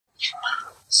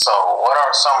So, what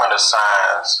are some of the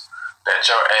signs that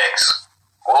your ex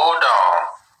moved on,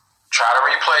 try to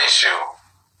replace you,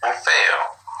 and fail,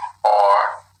 or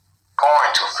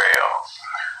going to fail?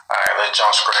 Alright, let's jump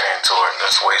straight into it.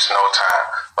 Let's waste no time.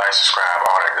 Like, subscribe,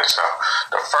 all that good stuff.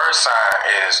 The first sign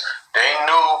is they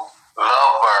new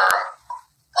lover,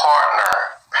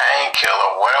 partner,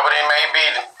 painkiller, whatever they may be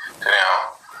to them,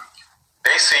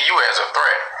 they see you as a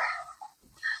threat.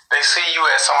 They see you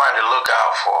as somebody to look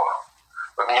out for.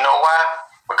 But you know why?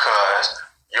 Because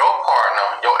your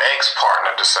partner, your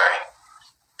ex-partner to say,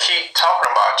 keep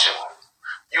talking about you.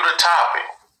 You the topic.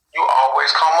 You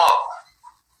always come up.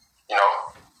 You know,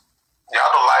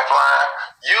 y'all the lifeline.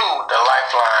 You the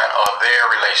lifeline of their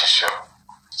relationship.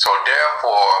 So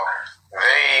therefore,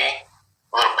 they,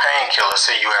 little painkiller,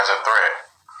 see you as a threat.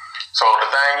 So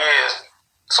the thing is,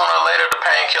 sooner or later, the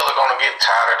painkiller gonna get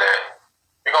tired of that.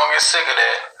 You're gonna get sick of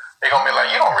that. They're gonna be like,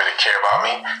 you don't really care about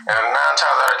me. And 9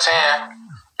 times out of 10,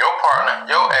 your partner,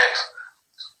 your ex,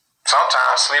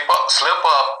 sometimes slip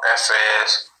up and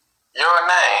says your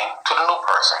name to the new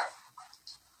person.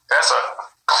 That's a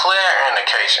clear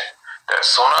indication that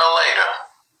sooner or later,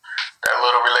 that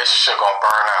little relationship gonna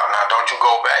burn out. Now, don't you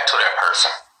go back to that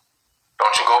person.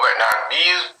 Don't you go back. Now,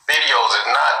 these videos is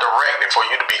not directed for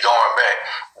you to be going back.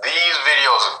 These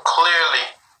videos are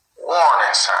clearly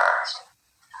warning signs.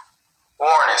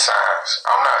 Warning signs.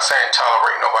 I'm not saying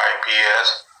tolerate nobody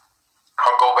BS.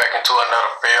 I'll go back into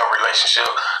another failed relationship.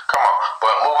 Come on.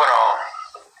 But moving on.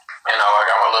 You know, I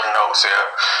got my little notes here.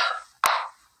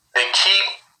 They keep,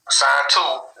 sign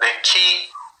 2, they keep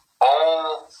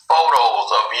old photos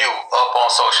of you up on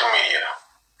social media.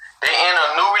 They in a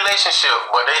new relationship,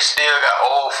 but they still got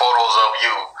old photos of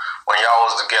you when y'all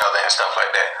was together and stuff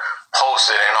like that.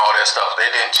 Posted and all that stuff. They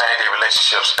didn't change their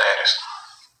relationship status.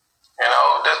 You know,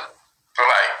 this,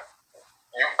 like,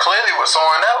 you clearly with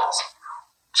someone else.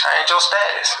 Change your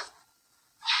status.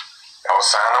 That was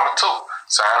sign number 2.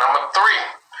 Sign number 3.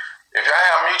 If y'all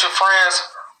have mutual friends,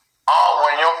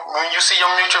 when you see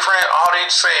your mutual friend, all they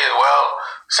say is, well,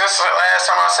 since the last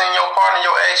time I seen your partner,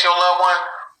 your ex, your loved one,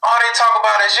 all they talk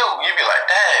about is you. You be like,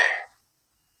 dang.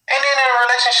 And then in a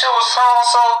relationship with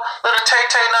so-and-so, little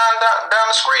Tay-Tay down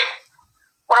the street.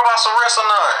 What about Sarissa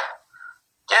Nunn?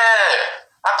 Yeah,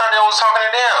 I thought they was talking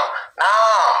to them.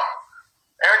 Nah.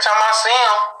 Every time I see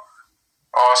them,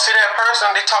 or see that person,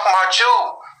 they talking about you.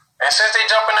 And since they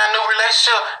jump in that new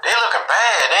relationship, they looking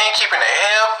bad. They ain't keeping their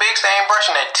hair fixed. They ain't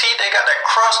brushing their teeth. They got that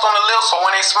crust on the lips, so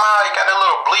when they smile, they got that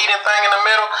little bleeding thing in the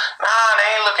middle. Nah, they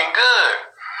ain't looking good.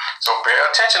 So pay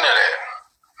attention to that.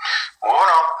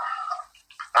 Moving on.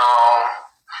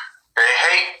 They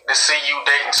hate to see you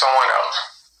dating someone else.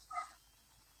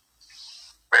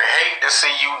 They hate to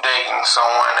see you dating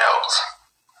someone else.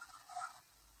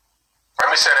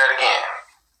 Let me say that again.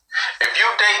 If you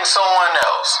dating someone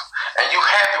else and you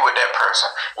happy with that person,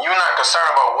 and you're not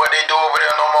concerned about what they do over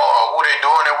there no more, or who they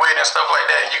doing it with and stuff like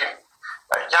that, you can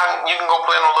you can go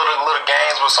play no little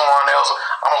games with someone else.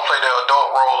 I'm gonna play the adult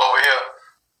role over here,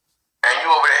 and you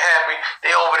over there happy.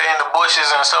 They over there in the bushes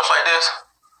and stuff like this.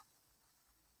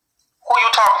 Who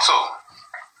you talking to?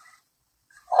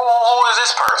 Who is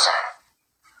this person?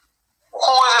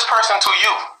 Who is this person to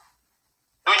you?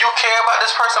 Do you care about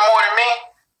this person more than me?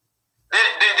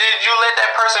 Did you let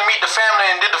that person meet the family,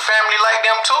 and did the family like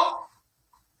them too?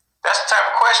 That's the type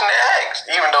of question they ask,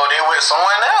 even though they with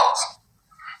someone else.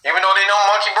 Even though they know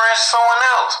monkey branch is someone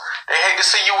else. They hate to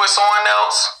see you with someone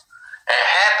else and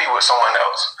happy with someone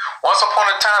else. Once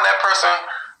upon a time, that person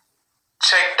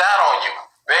checked out on you.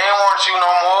 They didn't want you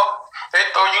no more. They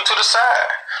throw you to the side.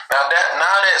 Now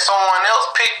that someone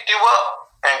else picked you up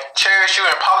and cherish you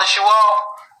and polish you off,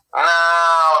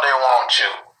 now they want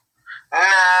you.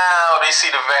 Now they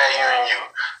see the value in you.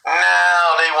 Now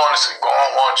they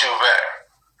want you back.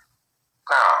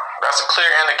 Now, that's a clear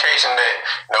indication that,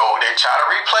 they try to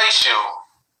replace you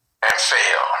and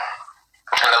fail.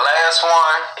 And the last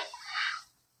one,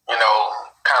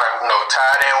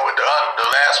 tied in with the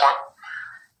last one,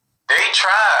 they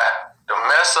tried to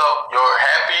mess up your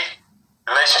happy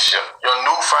relationship, your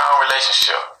newfound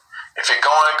relationship. If it's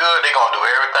going good, they're going to do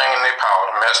everything in their power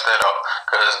to mess that up,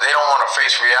 because they don't want to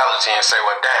face reality and say,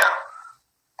 well, damn,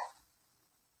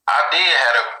 I did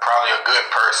have probably a good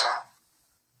person.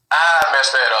 I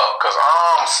messed that up because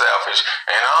I'm selfish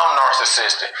and I'm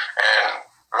narcissistic, and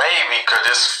maybe because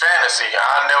it's fantasy,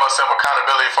 I never self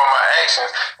accountability for my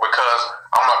actions because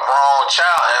I'm a grown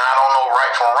child and I don't know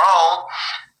right from wrong.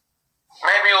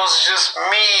 Maybe it was just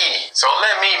me. So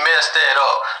let me mess that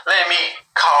up. Let me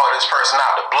call this person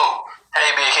out the blue. Hey,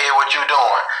 big head, what you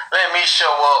doing? Let me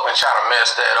show up and try to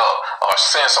mess that up, or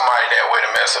send somebody that way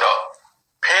to mess it up.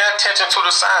 Pay attention attention to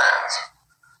the signs.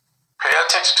 Pay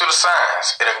attention to the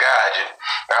signs. It'll guide you.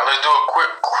 Now let's do a quick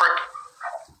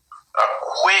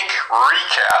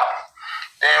recap.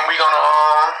 Then we're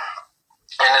gonna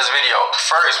in this video, the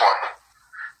first one,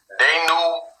 they knew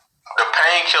the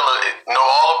painkiller know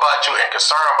all about you and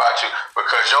concerned about you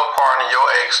because your partner, your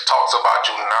ex, talks about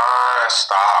you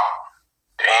non-stop,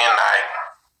 day and night.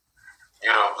 You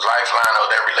the lifeline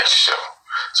of that relationship.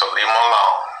 So leave them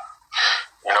alone.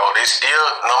 You know, they still,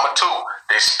 number two,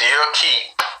 they still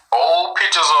keep old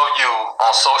pictures of you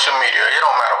on social media. It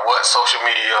don't matter what social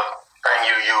media thing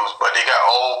you use, but they got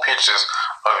old pictures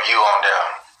of you on there.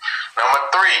 Number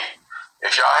three,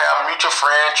 if y'all have mutual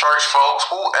friends, church folks,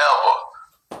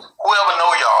 whoever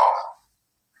know y'all,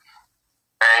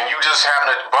 and you just happen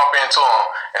to bump into them,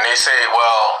 and they say,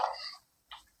 well,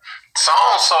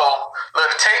 so-and-so,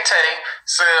 little Tay-Tay,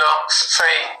 say,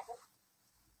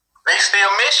 they still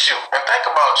miss you and think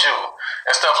about you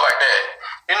and stuff like that.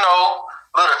 You know,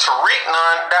 little Tariq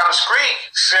down the street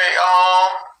say,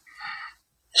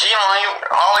 he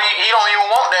don't even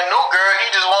want that new girl.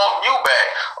 He just want you back.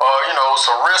 Or, you know,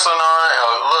 Sarissa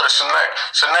or little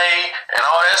Shanae and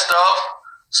all that stuff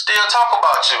still talk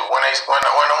about you when I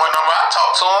talk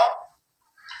to them.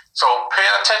 So pay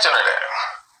attention to that.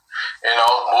 You know,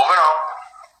 moving on.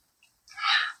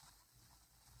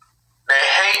 They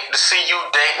hate to see you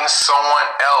dating someone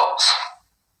else.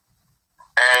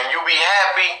 And you be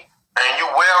happy and you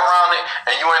well rounded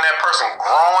and you and that person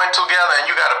growing together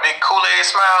and you got a big Kool-Aid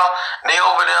smile and they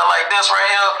over there like this right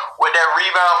here with that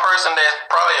rebound person that's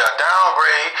probably a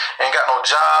downgrade, ain't got no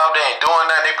job, they ain't doing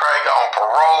that, they probably got on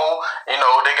parole, you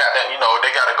know, they got that, you know,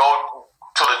 they got to go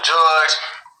to the judge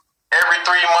every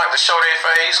 3 months to show their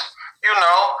face, you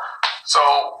know, so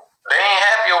they ain't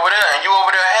happy over there and you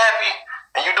over there happy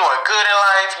and you doing good in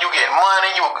life, you getting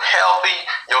money, you healthy,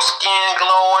 your skin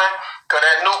glowing. Because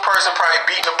that new person probably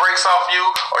beating the brakes off you,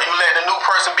 or you letting the new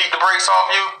person beat the brakes off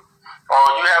you,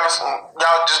 or you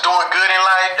y'all just doing good in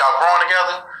life, y'all growing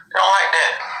together. They don't like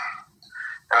that.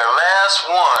 And the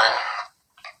last one,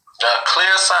 the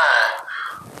clear sign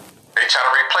they try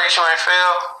to replace you and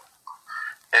fail,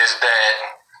 is that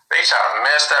they try to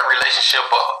mess that relationship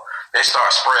up. They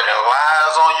start spreading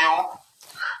lies on you,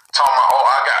 talking about, oh,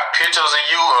 I got pictures of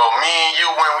you, or me and you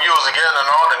when we was together,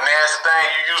 and all the nasty things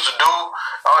you used to do,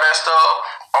 all that stuff.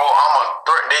 Oh,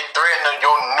 they threatening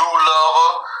your new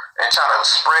lover and trying to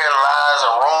spread lies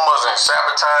and rumors and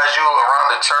sabotage you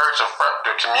around the church or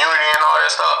the community and all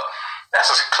that stuff. That's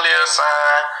a clear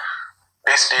sign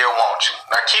they still want you.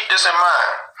 Now keep this in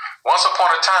mind. Once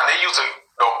upon a time, they used to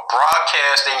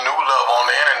broadcast their new love on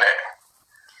the internet.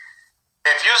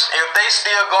 If they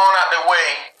still going out their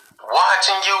way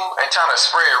watching you and trying to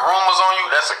spread rumors on you,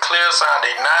 that's a clear sign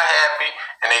they not happy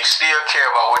and they still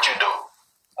care about what you do.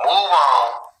 Move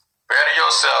on, better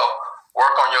yourself,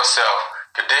 work on yourself,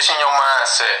 condition your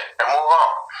mindset, and move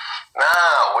on.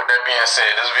 Now, with that being said,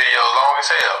 this video is long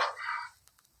as hell.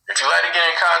 If you like to get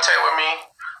in contact with me,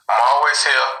 I'm always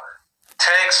here.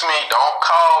 Text me, don't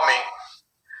call me.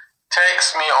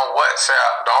 Text me on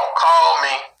WhatsApp, don't call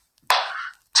me.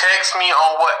 Text me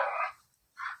on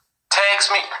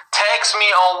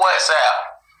WhatsApp.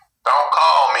 Don't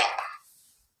call me.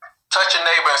 Touch your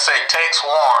neighbor and say, text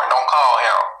Warren, don't call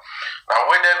him. Now,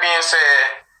 with that being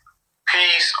said,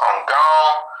 peace, I'm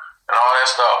gone, and all that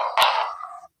stuff.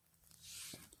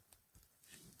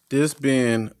 This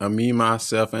been a Me,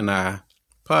 Myself, and I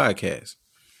podcast.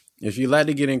 If you'd like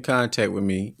to get in contact with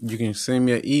me, you can send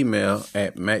me an email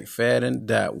at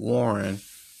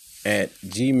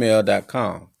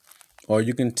mcfadden.warren@gmail.com, or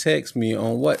you can text me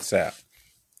on WhatsApp.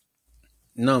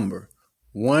 Number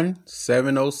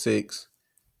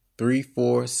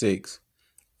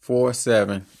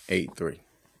 1706-346-4783.